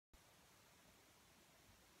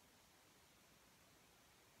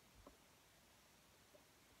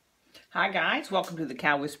Hi guys, welcome to the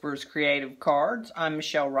Cow Whisperers Creative Cards. I'm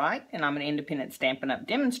Michelle Wright and I'm an independent Stampin' Up!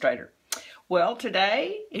 Demonstrator. Well,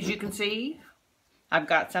 today, as you can see, I've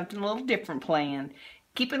got something a little different planned.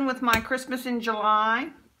 Keeping with my Christmas in July,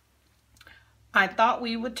 I thought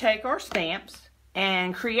we would take our stamps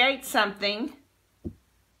and create something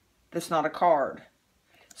that's not a card.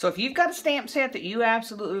 So if you've got a stamp set that you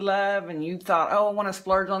absolutely love and you thought, oh, I want to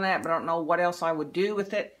splurge on that, but I don't know what else I would do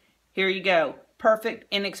with it, here you go.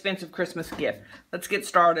 Perfect, inexpensive Christmas gift. Let's get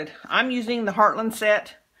started. I'm using the Heartland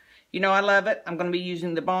set. You know I love it. I'm going to be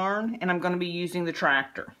using the barn and I'm going to be using the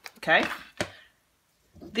tractor. Okay?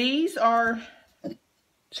 These are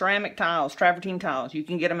ceramic tiles, travertine tiles. You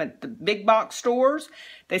can get them at the big box stores.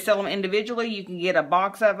 They sell them individually. You can get a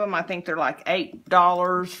box of them. I think they're like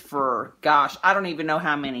 $8 for, gosh, I don't even know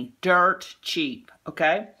how many. Dirt cheap.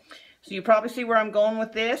 Okay? So you probably see where I'm going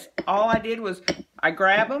with this. All I did was I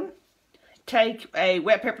grab them, take a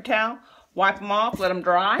wet paper towel, wipe them off, let them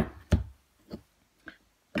dry.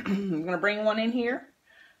 I'm going to bring one in here.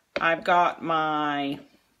 I've got my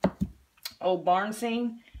old barn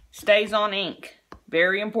scene. Stays on ink.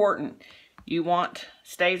 Very important. You want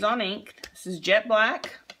stays on ink. This is jet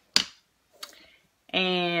black.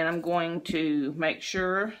 And I'm going to make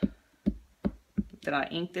sure that I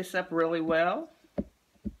ink this up really well.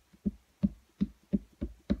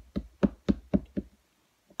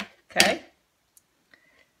 Okay.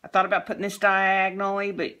 I thought about putting this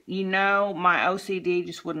diagonally, but you know my OCD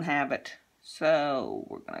just wouldn't have it. So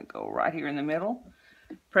we're going to go right here in the middle.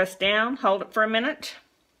 Press down, hold it for a minute.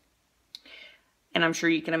 And I'm sure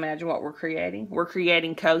you can imagine what we're creating. We're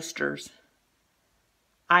creating coasters.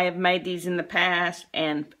 I have made these in the past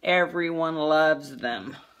and everyone loves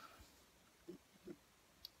them.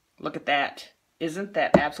 Look at that. Isn't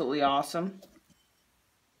that absolutely awesome?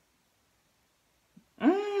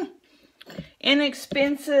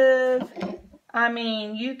 Inexpensive. I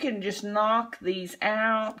mean, you can just knock these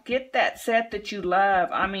out. Get that set that you love.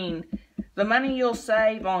 I mean, the money you'll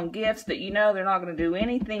save on gifts that you know they're not going to do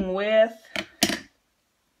anything with.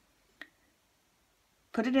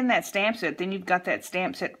 Put it in that stamp set. Then you've got that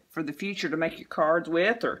stamp set for the future to make your cards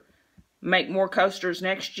with or make more coasters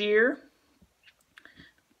next year.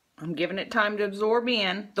 I'm giving it time to absorb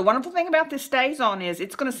in. The wonderful thing about this stays on is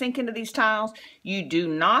it's going to sink into these tiles. You do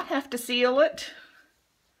not have to seal it.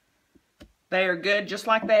 They are good just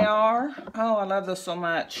like they are. Oh, I love those so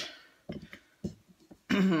much.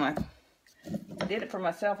 If I did it for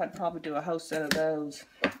myself, I'd probably do a whole set of those.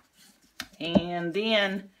 And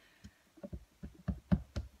then,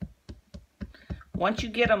 once you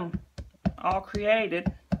get them all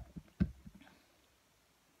created,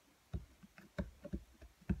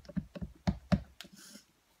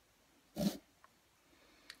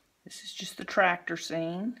 this is just the tractor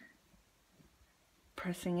scene.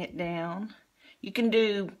 Pressing it down. You can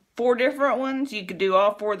do 4 different ones. You could do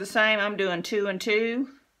all 4 the same. I'm doing 2 and 2.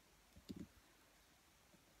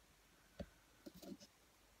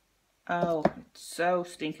 Oh, it's so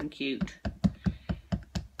stinking cute.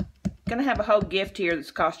 Gonna have a whole gift here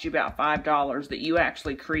that's cost you about $5 that you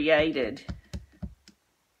actually created.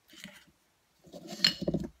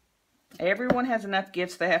 Everyone has enough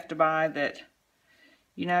gifts they have to buy that,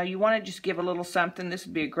 you know, you want to just give a little something. This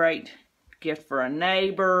would be a great gift for a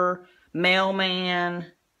neighbor, mailman,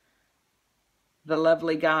 the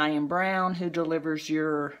lovely guy in brown who delivers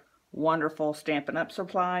your wonderful Stampin' Up!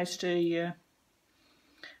 Supplies to you.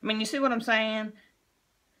 I mean, you see what I'm saying?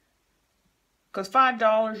 Because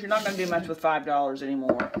 $5, you're not going to do much with $5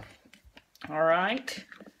 anymore. Alright,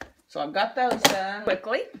 so I've got those done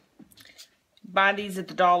quickly. Buy these at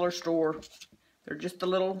the dollar store. They're just the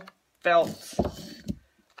little felts.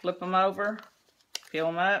 Flip them over, peel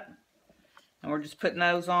them up, and we're just putting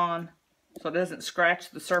those on so it doesn't scratch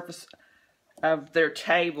the surface of their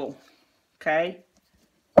table. Okay?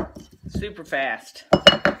 Super fast.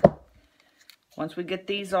 Once we get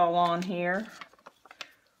these all on here,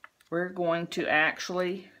 we're going to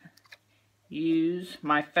actually use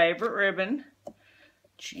my favorite ribbon.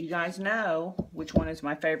 You guys know which one is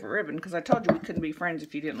my favorite ribbon because I told you we couldn't be friends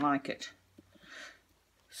if you didn't like it.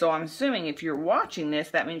 So I'm assuming if you're watching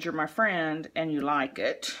this, that means you're my friend and you like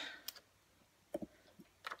it.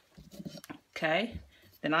 Okay,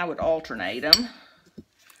 then I would alternate them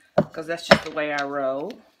because that's just the way I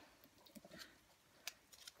roll.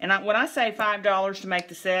 And when I say $5 to make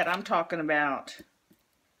the set, I'm talking about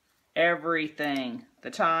everything.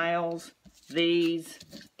 The tiles, these,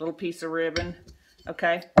 little piece of ribbon.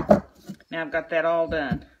 Okay, now I've got that all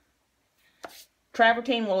done.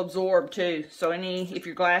 Travertine will absorb too, so if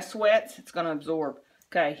your glass sweats, it's going to absorb.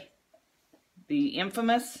 Okay, the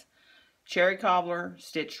infamous cherry cobbler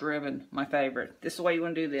stitched ribbon, my favorite. This is the way you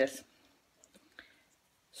want to do this.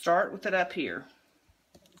 Start with it up here.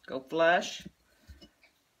 Go flush,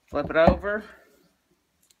 flip it over,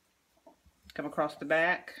 come across the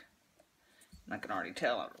back. And I can already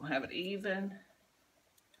tell I don't have it even.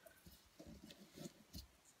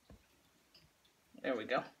 There we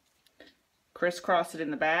go. Crisscross it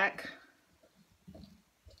in the back.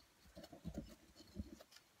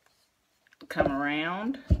 Come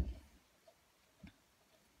around.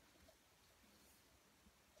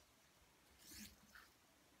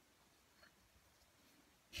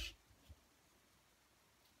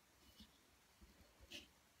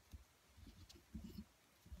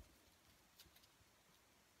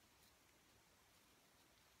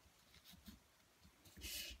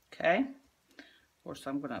 Okay. Of course,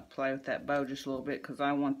 I'm going to play with that bow just a little bit because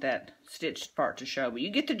I want that stitched part to show. But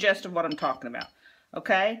you get the gist of what I'm talking about.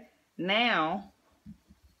 Okay. Now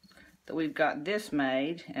that we've got this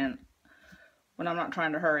made, and when I'm not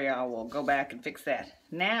trying to hurry, I will go back and fix that.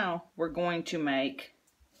 Now we're going to make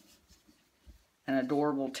an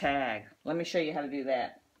adorable tag. Let me show you how to do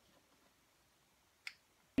that.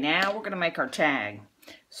 Now we're going to make our tag.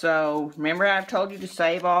 So remember I've told you to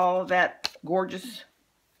save all of that gorgeous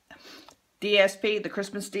DSP, the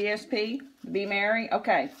Christmas DSP, Be Merry.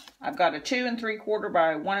 Okay, I've got a 2 3/4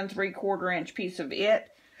 by 1 3/4 inch piece of it.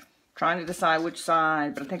 Trying to decide which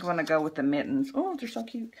side, but I think I'm going to go with the mittens. Oh, they're so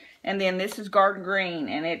cute. And then this is garden green,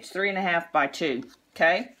 and it's 3 1/2 by 2.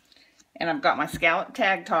 Okay, and I've got my scallop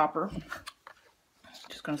tag topper.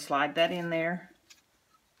 Just going to slide that in there.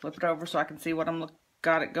 Flip it over so I can see what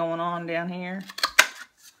got it going on down here.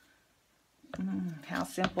 How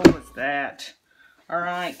simple is that? All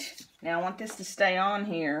right, now I want this to stay on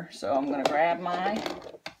here, so I'm going to grab my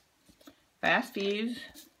fast fuse.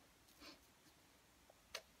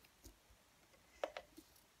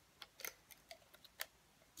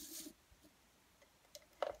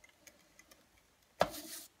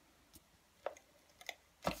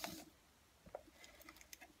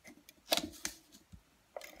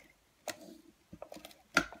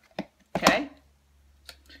 Okay,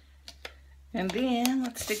 and then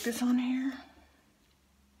let's stick this on here.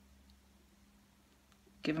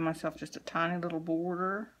 Giving myself just a tiny little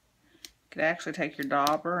border. Could actually take your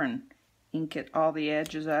dauber and ink it all the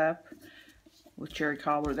edges up with cherry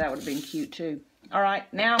cobbler. That would have been cute too. All right,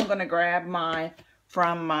 now I'm going to grab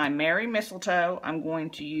from my Merry Mistletoe, I'm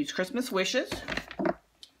going to use Christmas Wishes.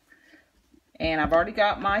 And I've already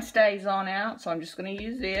got my stays on out, so I'm just going to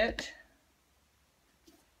use it.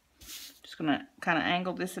 Just going to kind of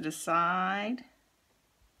angle this at a side.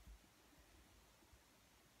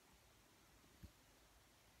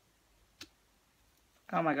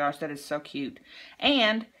 Oh my gosh, that is so cute.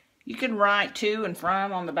 And you can write to and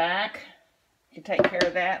from on the back. You can take care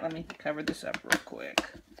of that. Let me cover this up real quick.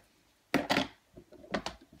 Get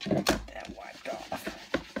that wiped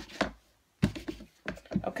off.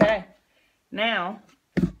 Okay, now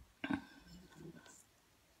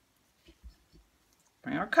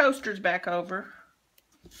bring our coasters back over.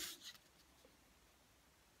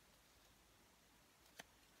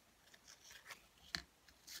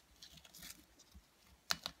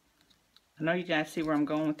 I know you guys see where I'm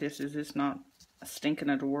going with this. Is this not stinking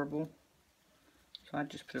adorable? So I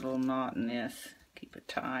just put a little knot in this. Keep it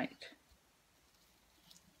tight.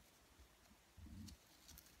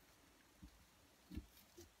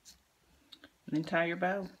 And then tie your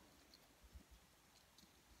bow.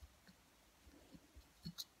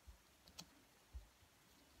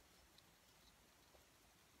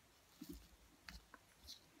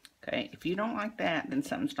 Okay, if you don't like that, then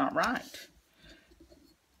something's not right.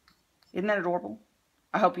 Isn't that adorable?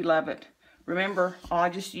 I hope you love it. Remember, I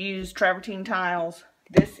just used travertine tiles.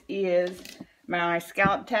 This is my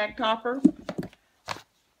scallop tag topper.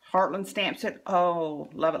 Heartland stamps it. Oh,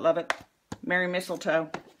 love it, love it. Merry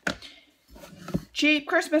Mistletoe. Cheap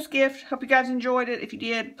Christmas gift. Hope you guys enjoyed it. If you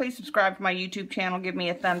did, please subscribe to my YouTube channel. Give me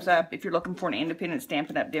a thumbs up. If you're looking for an independent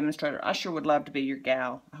Stampin' Up! Demonstrator, I sure would love to be your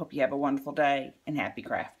gal. I hope you have a wonderful day and happy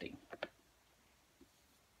crafting.